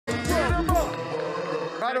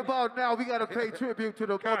Right about now, we gotta pay tribute to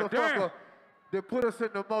the motherfucker that put us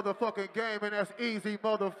in the motherfucking game, and that's Eazy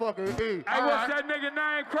motherfucking E. Hey, what's that nigga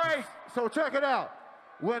name, Craig? So check it out.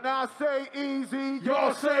 When I say Eazy,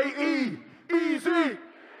 y'all say E. Eazy,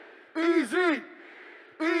 Eazy,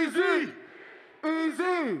 Eazy,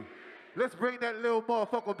 Eazy. Let's bring that little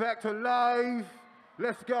motherfucker back to life.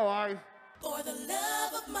 Let's go, Ice. For the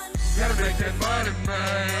love of money. Gotta make that money,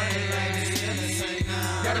 man.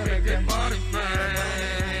 Gotta make that money, man.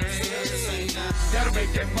 Gotta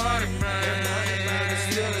make that money, man.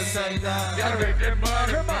 Gotta make that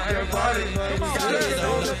money, man. Gotta get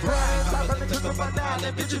on the grind.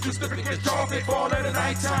 That bitch if you slip and get drunk, it fall at the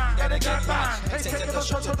night time. Gotta get mine. Ain't taking no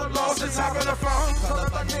shots on the losses, hop on the phone. Call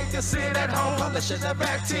up my niggas, sit at home, polishing the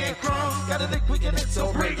back 10 crumbs. Gotta think we can hit,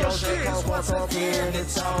 so bring your shit. Once again,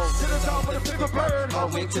 it's on. To the top of the paper bird, all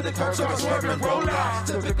week to the curb, so I swerve and roll out.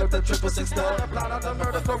 To pick up the 666 stud, plot on the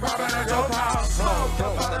murder for robbing a dope house. Oh,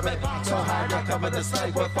 don't bother me, so high, I cover the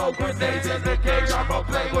slave with 4 grenades in the cage. I'm gonna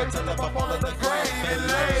play with till I'm all in the grave and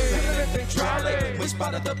lay. Trolley, we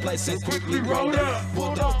spotted the place and quickly rolled up.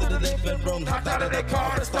 Pulled off to the living room, hopped out of their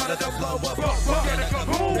car and started to blow up.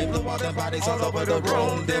 They blew all their bodies all over the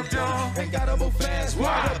room. Them dumb, ain't gotta move fast.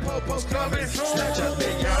 Why the popo's coming? Snatch up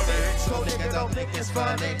in yummy. So nigga don't think it's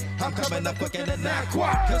funny. I'm coming up quicker than that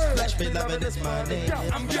quack. Cause flesh be loving this money.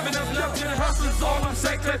 I'm giving up love to the hustlers. All I'm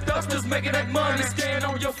saying, clip dusters making that money. Stand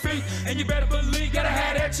on your feet, and you better believe. Gotta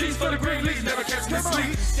have that cheese for the green leaves. Never catch me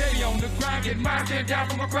sleep. Steady on the grind, get my chin down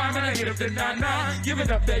from a crime, and I hit up the 9-9.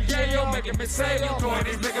 Giving up that yayo, making me say yo. Throwing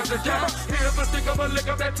these niggas a jam. Hit up a stick up a lick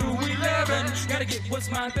up that 211. Gotta get what's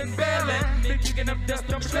mine than bailing. Been kicking up dust,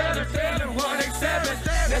 I'm failing 187.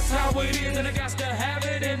 That's how it is, and I got to have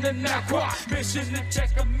it in the night. Mission to check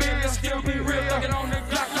a million, still be real. Thugging on the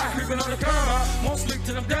clock, like creeping on the corner. Won't sleep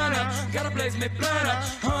till I'm done. Gotta blaze me blunter.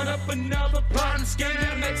 Hunt up another plot and skin.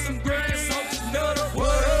 Gotta make some greatness, so just know the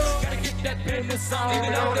word. Gotta get that business on,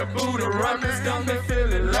 even though the Buddha run this done me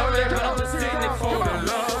feeling lonely. But I'm just in it for the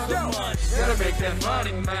love of money. Gotta make that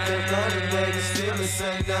money, man. Money, baby, still the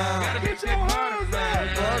same now. Gotta get that money, man.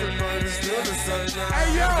 Money, still the same now. Hey,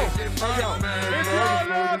 yo, it's all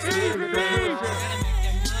love, Eazy.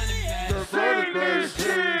 Sing this shit.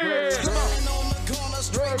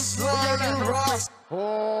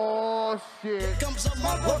 Oh shit.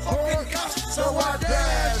 So I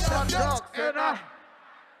dash, I duck, and I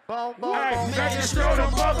boom, boom, boom. Making sure the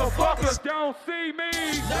motherfuckers don't see me.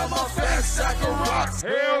 Now my fat sack of rocks.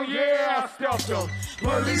 Hell yeah, I stepped them.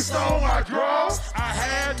 Police on my draws. I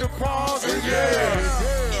had to pause and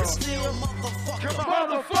yeah. It's still motherfucker.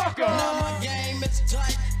 Motherfucker. Now my game is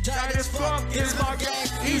tight. Tight as fuck is my game.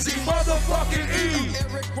 Easy motherfucking E.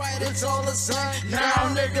 Eric Wright, it's all the same. Now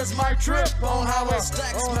niggas might trip on how I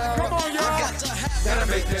Stacks, Come man. on, y'all. Got to have Gotta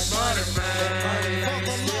make that money, man. for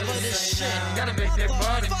the love of this shit. Gotta make that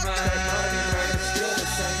money, man.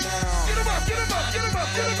 Get him up, get him up, get him up,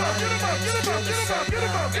 get him up, get him up, get him up, get him up, get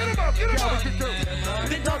him up, get him up, get him up, get him up.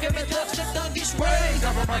 Been talking with love, the thuggish way.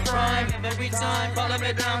 Cover my crime every time. Follow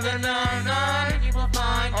me down the 9-9. You will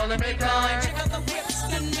find all of me kind. Check out the whips,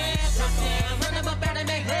 the nails, up there. Run them up out of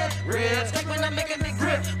my head. Ribs, like when I'm making me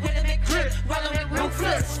grip. When I make grip, while I'm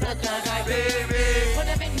ruthless. The thug guy, baby. When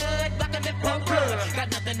I'm in mud, like I'm in poker.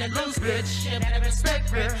 Got nothing to lose, bitch. You better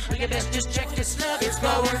respect, bitch. Look at this, just check this slug. It's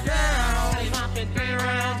going down. I'm hopping 3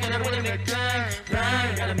 rounds. Gonna really make gang.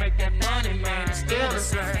 Gotta make that money, man. It's still the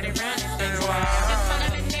same. And it ran things wild. Just follow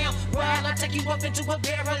me now. While I take you up into a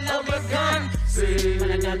barrel of a gun. See,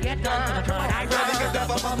 when I get done, I Get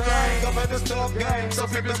up on my game, up in this tough game. So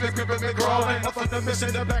people been creeping, been growing. Up on the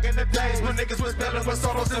mission back in the days when niggas was spelling with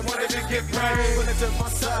solos and wanted to get paid. When it's in my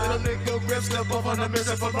side, little nigga rips step up on the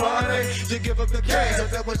mission for money. You give up the case, so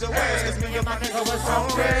that was your ways. Cause me and my nigga was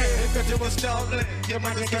hungry. And bitch, it was stolen. Your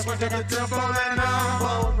my niggas went to the temple and I'm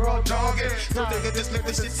bone raw dogging. So nigga just let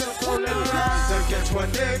this shit simple and run. So catch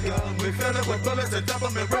one nigga. We fill it with bullets and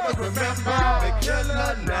double me rivers. Remember, the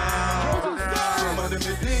killer now. From under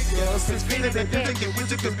me big girl, 6 feet in the ditch. Get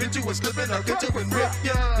with you, cause bitch you was slipping. I'll get you and rip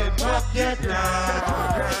ya, then knock ya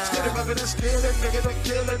down. Steady rubbing and stealing, nigga don't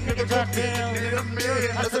kill it, nigga don't need a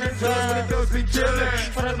million. Hustling drugs when the dogs be chillin'.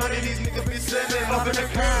 For the money these niggas be selling. Off in the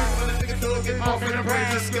car, when the nigga do get off in the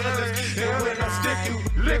brains and skulls. And when I stick you,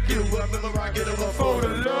 lick you, I remember I get over for the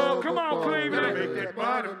love. Come on, Cleveland. Gotta make that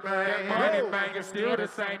money, man. Money, man, it's still the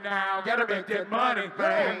same now. Gotta make that money,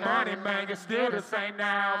 man. Money, man, it's still the same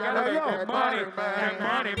now. Gotta make that money, man.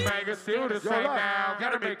 Money, man, it's still the same now.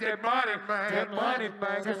 Gotta make that money, man. That money,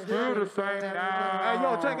 man, it's still the same now. Hey,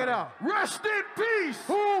 yo, check it out. Rest in peace.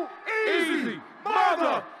 Who? Easy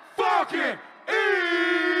motherfucking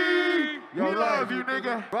E. Yo, we love you,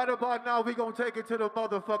 nigga. Right about now, we gonna take it to the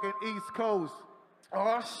motherfucking East Coast.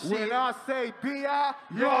 Oh, shit. When I say B.I.,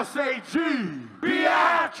 y'all say G.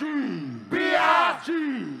 B.I.G.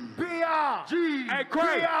 B.I.G. B.I. Hey,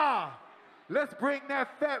 Craig. B.I. Let's bring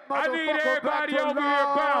that fat I need motherfucker back everybody to over here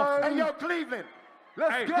life. bouncing. Hey, yo, Cleveland.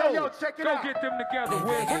 Let's Hey, go. Yo, check it Go out. get them together.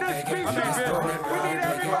 When this beat drops, we need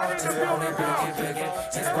everybody in the building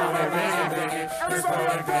now.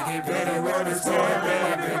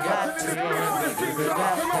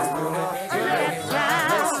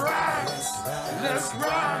 Let's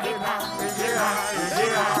ride.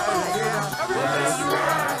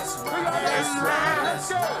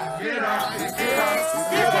 Get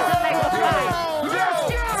out.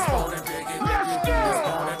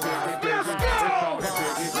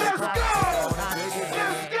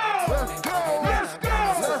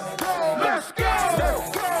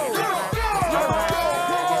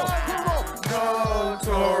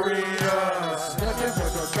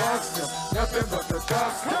 Nothing but the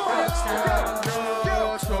dust.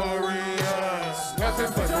 Notorious.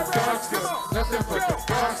 Nothing but the dust. Nothing but the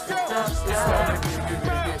dust.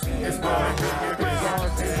 It's more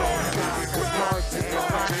biggie,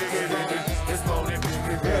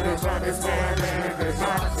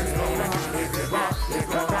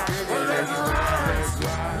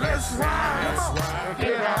 Let's ride.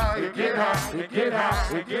 Get high, get high, get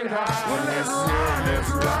high, get high. Well, let's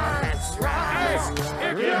ride, let's ride.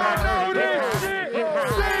 If you don't know this shit,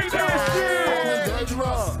 say this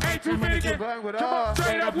shit. Ain't too many get come on,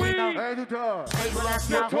 straight up weed.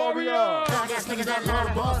 Notorious. Niggas that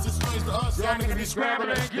love buzz, it's strange to us. Y'all niggas be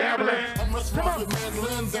scrambling, gambling. I'm much more with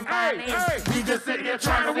mandolins and Hey, we just sitting here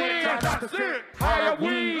trying to win. Not to sit. Higher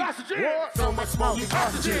weed. so much smoke,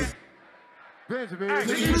 oxygen. Benjamin. Hey,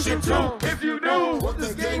 you should too if you knew what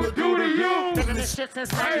this game would do to you. Nigga, this shit since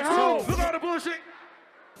Hey, 92. ho, look at the bullshit.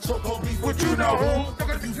 So cold beef What with you know who? Look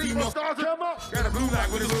at these female stars come up. Got a blue light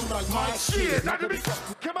with his Blue like Mike. shit. Not to be.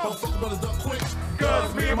 Come on. Motherfucker better duck quick.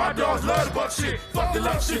 Cause me and my dogs love the buck shit. Fuck the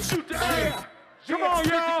love shit. Shoot the air. Come on,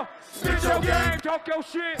 y'all. Spit your game. Talk your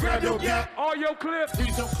shit. Grab your gap. All your clips.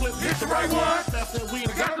 Beat your clip. Hit the right one. That's that weed.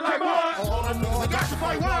 I got to like one. All them niggas. I got to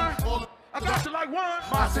fight one. I got to like one.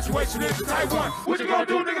 My situation is the type one. What you gonna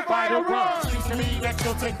do, nigga? Fight or run? Seems to me that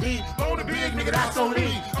you'll take me. Blow the big nigga, that's on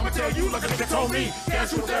me. I'ma tell you like a nigga told me. Can't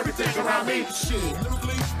shoot everything around me. Shit,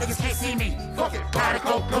 lyrically, niggas can't see me. Fuck it. Buy the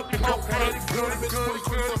coke, cook the coke. Hey, Good, bitch, pretty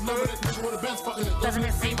quick, self-limited. Nigga with a bench fucking it. Doesn't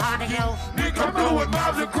it seem hard to you? nigga come through with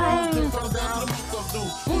mobs and crews. Fellas down to the moon, stuff do.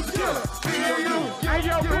 Who's the killer? Me or you? Hey,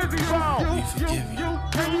 yo, busy ball. You,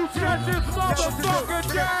 can you shut this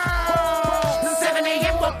motherfucker down? 7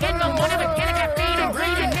 a.m. walk in the morning with can of caffeine and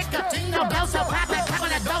green and nicotine. Blow so pop it, pop on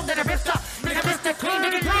that dope that I ripped up. Nigga, Mr. Clean,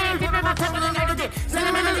 nigga, clean. Give me my temple and negative.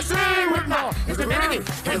 Sentimentally slim with more. It's divinity.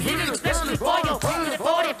 And healing, especially for your team.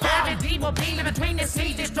 45 and D will be in between the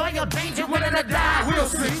seas. Destroy your dreams, you're willing to die. We'll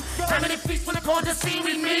see. How many feasts when the call to see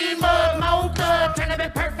we need mud, mold, thug, trying to be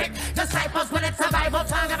perfect. Disciples with a survival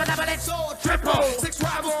tongue of a double-edged sword. Triple. 6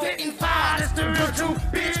 rivals getting fired. It's the real truth,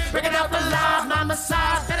 bitch. Breaking out the lies, my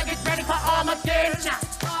massage. Better get ready for Armageddon.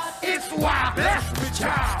 It's wild, bless me,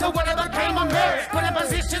 child. So whatever came of me, put in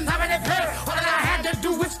positions already played. All that I had to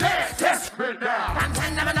do was stay. Test me now. I'm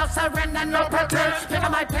ten, never no surrender, no pretend. Pick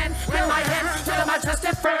up my pen, in my hand, tell my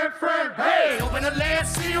trusted friend. Hey, open the land,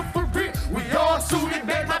 seal for real. We all suited,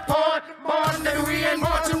 beg my pardon. Martin, then we ain't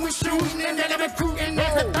marching, we shooting, and then recruiting.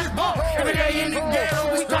 There's the third ball. Every day in the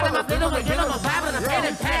ghetto, we calling my fiddle, we yellow, my Bible, and a pen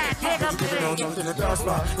and pad. Take up Go to the dark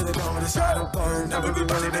spot, to the dawn with a shadow burn. Never be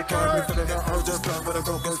ready to carry me for the urge, just done for the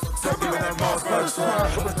focus. Step me when that boss first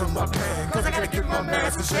one. Open to my plan, cause I gotta get my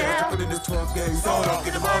mask and share. Put in this 12 gauge, all off,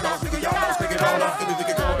 get them all off, nigga, y'all off, stick it all off, nigga,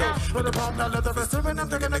 it all off. When the bomb, now let the rest of it, I'm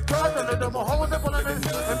taking the cut, and let them all hold it, pulling it.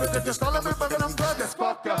 And with the just all of it, fucking, I'm good, that's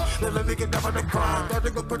fucked up. Let me get down on the crime, got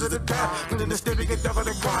to go put to the back. Put in the steady, get down on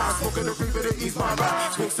the grind. Smoking the reaper to ease my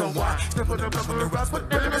mind. Swing some wine, step on the block on the rocks,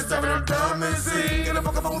 but enemies serving them dumb and see. Get the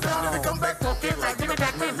fuck up on down, and they come back talking like nigga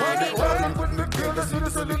got me ready. I'm putting the kill, let's hit a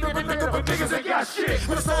salute, but nigga, but niggas ain't got shit.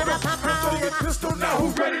 With a sword up, I'm get pistol now, who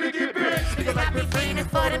ready to get big? Nigga got me fiending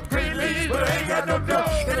for them pre-leads, But I ain't got no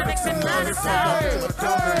dough. gonna make some money,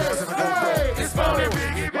 so. It's Bowling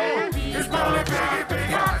Biggie, baby. It's Bowling Biggie,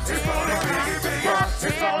 baby. It's Bowling Biggie, baby.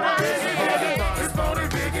 It's Bowling Biggie, baby. It's Bowling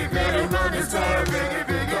Biggie, baby. It's Bowling Biggie,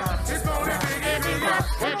 baby. It's Bowling Biggie,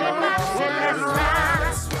 baby.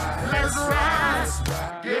 Let's rise.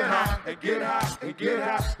 Get high and get high and get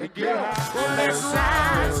high and get high. Let's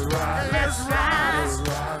rise, let's rise.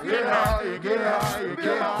 Get high and get high and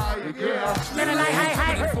get high and get high. feeling like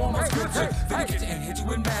hey. For my scripture, finna get you and hit you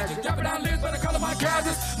with magic. Drop it down lyrics, but I call it my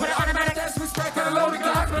gadgets. When I automatic, that's respect, got a loaded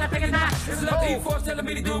Glock. When I pick a knot, it's enough to force telling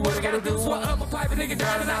me to do what I gotta do. So I up a pipe and nigga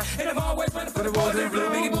down and out. And I'm always running for the boys in blue.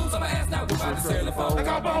 Biggie boots on my ass now, we about to sail the phone. Like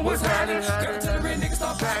I'm on what's happening. Gotta tell the real niggas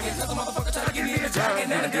stop packing. Cause a motherfucker try to get me in the jacket.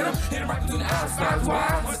 Now I get him, hit him right between the eyes. Styles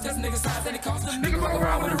wide. Wanna test a nigga's size and it costs them. Nigga fuck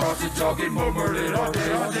around with the raw shit, y'all get more murdered all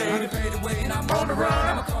day. I done paid away and I'm on the run.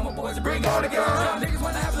 I'ma call my boys and bring all the guns. Y'all niggas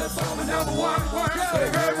wanna have a little fun with number one.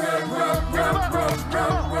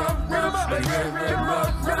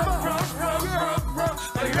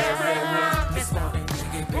 This morning,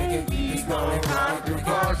 Biggie, rock the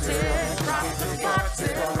party,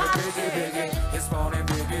 This morning,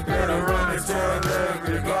 Biggie, better run and tell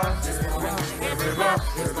everybody. This morning, everybody.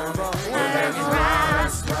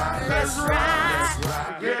 let's ride,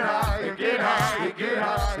 Get high, get high, get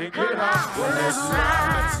high, get high. let's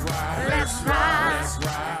ride, let's ride.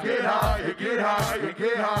 Get high, get high,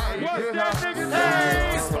 get high, get high.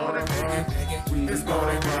 Hey. This morning, Biggie. This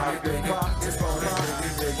morning, Biggie. This morning,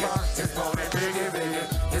 Biggie. This morning,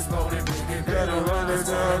 Biggie. This morning, Biggie. Better run and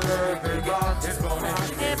tell everybody. This morning,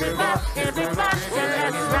 Everybody,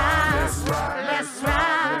 let's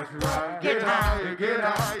ride, Get high, get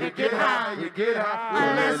high, get high, get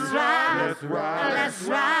high. let's ride, Let's ride, let's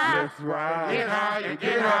ride. let's ride. Get high,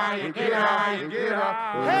 get high, get high. Get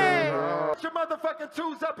high. Hey! Put your motherfucking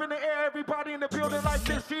twos up in the air, everybody in the building like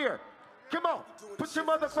this here. Come on, put your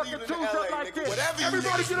motherfucking twos up like this.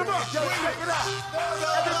 Everybody get them up. Yo, check it out.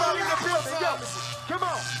 Everybody in the building, yo. Come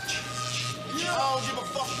on. I don't give a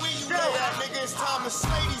fuck where you lay at, nigga. It's time to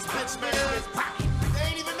slay these bitch niggas. They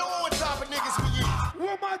ain't even know what type of niggas we is.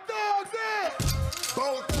 Where my dogs at?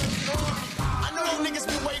 Both. I know you niggas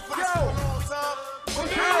been waiting for this for a long time. If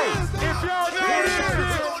y'all know this,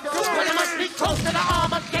 Well, I must be close to the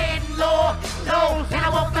Armageddon, Lord. No, and I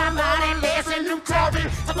won't find mine unless and you taught me.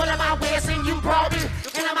 I put on my waist and you brought me.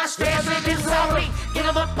 And I'm stress and it's sorry. Get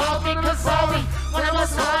them above me, cause sorry. When I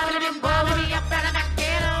was hard and involved me, I better not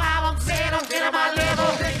get them. I won't say don't get on my level.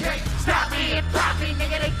 They can't stop me and pop me,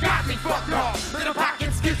 nigga, they got me fucked up. Little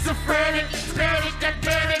pocket schizophrenic, static, that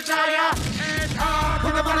damage, all y'all.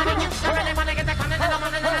 Put them on the niggas, I really wanna get that content, I don't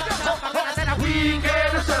wanna let it go. I said we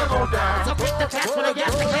get the circle down. So quick to test when I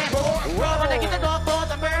guess the class. Well, when I get the door for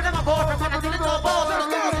the murder, my boyfriend, when I do the door for the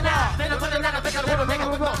losing out. Then I put it down, I think I little nigga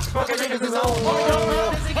with us. Fucking niggas is old.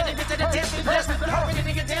 Busy getting bitch to the test, me bless me. Bringing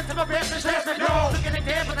nigga dance to my breath, and stress me. Looking at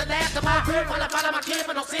them for the last of my crib. While I follow my kid,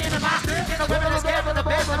 but no sin in my stick. Get a women is scared for the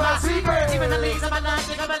best of my secret. Even the leaves of my life,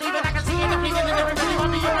 think I believe it, I can see it. I'm leaving and everybody want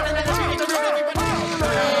me, you want to let it be. The reason everybody.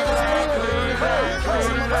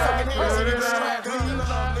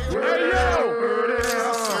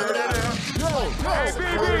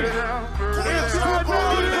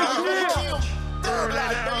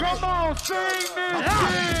 come on, sing this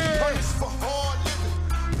shit. Purpose for hard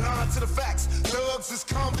living. Blind to the facts. Thugs is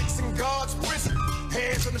convicts in God's prison.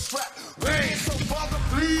 Hands on the strap. Rain, so Father,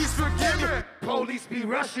 please forgive me. Police be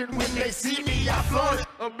rushing when they see me. I flaunt it.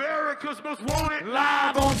 America's most wanted.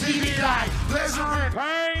 Live on TV like pleasure and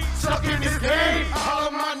Pain. stuck in this game. I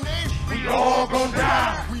holler my name. We all gon'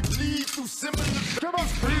 die. We bleed through similar. Come on,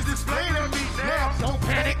 please explain to me now. Don't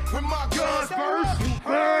panic when my guns burst. You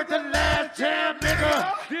heard the last jam,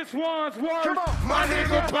 nigga. This one's worth. Come on, my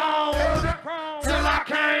nigga bone. Till I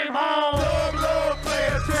came home. Love, love,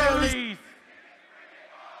 player, tell me.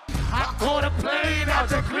 I caught a plane out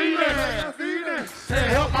to Cleveland to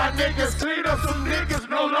help my niggas clean up some niggas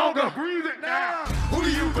no longer breathing now. Who do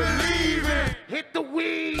you believe in? Hit the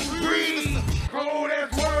weed, breathe. Cold as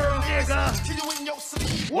world, nigga. Kill you in your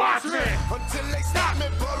sleep. Watch me until they stop me,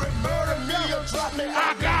 bury, murder me or drop me.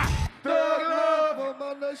 I got thug love on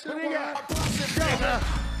my nation. Nigga.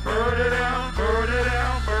 Burn it down, burn it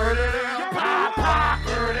down, burn it down. Pop, pop.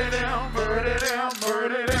 Burn it down, burn it down,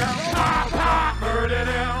 burn it down. Pop, pop. Burn it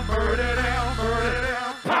down, burn it down, burn it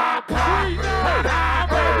down. Pop,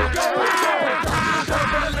 pop.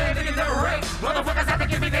 Motherfuckers have to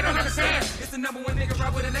give me, they don't understand. It's the number one nigga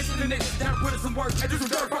ride with a nation and niggas down, put in some work and do some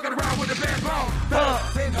dirt, fucking around with a bad ball.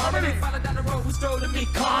 Then harmony, follow down the road, we stroll to meet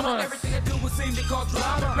karma. Everything I do will seem to cause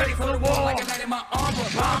drama. Ready for the war, like a knight in my armor.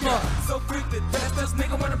 Bomber, so quick to test us,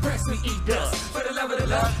 nigga wanna press me, eat dust. For the love of the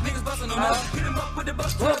love, niggas bustin' on us. Hit 'em up with the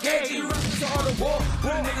bus, 12 gauge, he runs to all the war.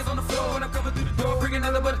 Put the niggas on the floor when I'm coming through the door, bringing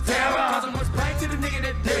nothing but terror. Causing much pain to the nigga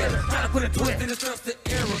that dead. Trying to put a twist in his trust to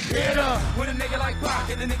error. Get up, with a nigga like Rock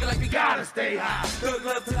and a nigga like me gotta stay high. Thug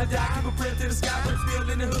love till I die, keep a print to the sky, but still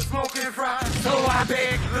in the hood smoking and fry. So I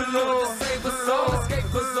beg the Lord to save us all,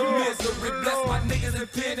 escape us some misery. Bless my niggas in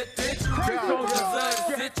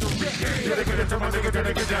penitentiary. Get it to my nigga,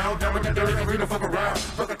 then get down. Now we can dirty and we don't fuck around.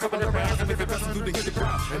 Fuck a couple of rounds and if it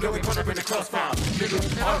and then we put up in the crossfire. Nigga,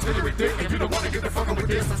 I'm really with dick, and you don't wanna get the fucking with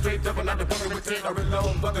this. I'm straight up and not the fucking with it. I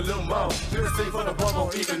reload, buck a little more. Just see for the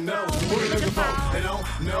bubble, even know what we looking for. And don't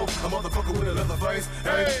know, a motherfucker with a leather face.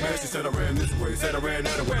 Hey, man, she said I ran this way, said I ran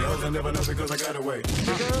that way. Hoes I never know because I got away.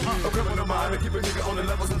 A criminal mind, keep a nigga on the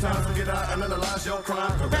level sometimes. Forget I analyze your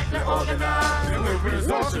crime, correctly organized. And with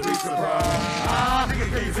results, you be surprised. Nigga,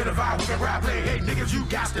 games in the vibe, we can rap, play. Hey, niggas, you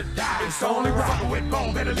got to die. It's only right. Fucking with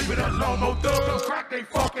bone, better leave it alone. More thugs, crack they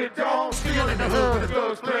fucking dome. Still in the hood with the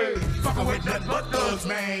thugs play. Fucking with nothing but thugs,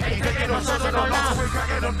 man. Ain't taking no shots on no loss, we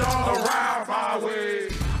cracking them down around my way.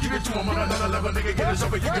 Give it to him on another level, nigga, get it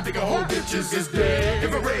over. You can think a whole bitches is dead.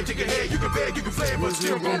 If a red, take your head, you can beg, you can flame, but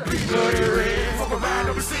still gon' be bloody red. Fuck around,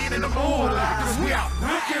 don't be seen in the moonlight. Cause we out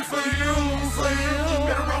looking for you,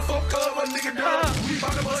 Better run for cover, nigga, dog. We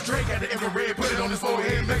bout to bust Drake at the infrared, put it on his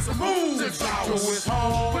forehead, make some moves. Send flowers to his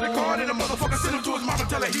home. Put a card in the motherfucker, send him to his mama,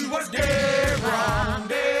 tell her he was dead wrong,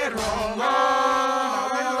 dead wrong.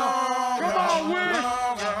 Come on, Will.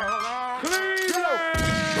 Cleveland.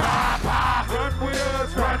 Run with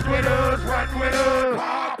us, run with us, run with us.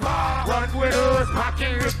 Run with us,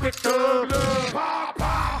 pocket rip with thug love.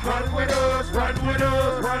 Run with us, run with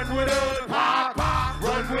us, run with us.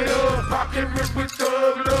 Run with us, pocket rip with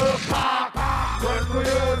thug love. Run with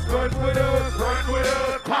us, run with us, run with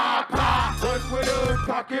us. Run with us,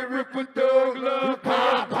 pocket rip with thug love.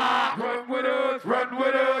 Run with us, run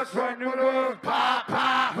with us, run with us.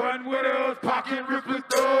 Run with us, pocket rip with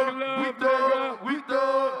thug love. We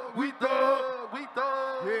thug.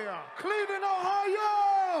 Yeah. Cleveland,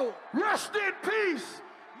 Ohio! Rest in peace,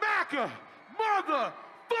 Macca,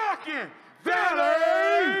 motherfucking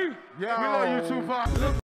Valley! Yo. We love you, Tupac.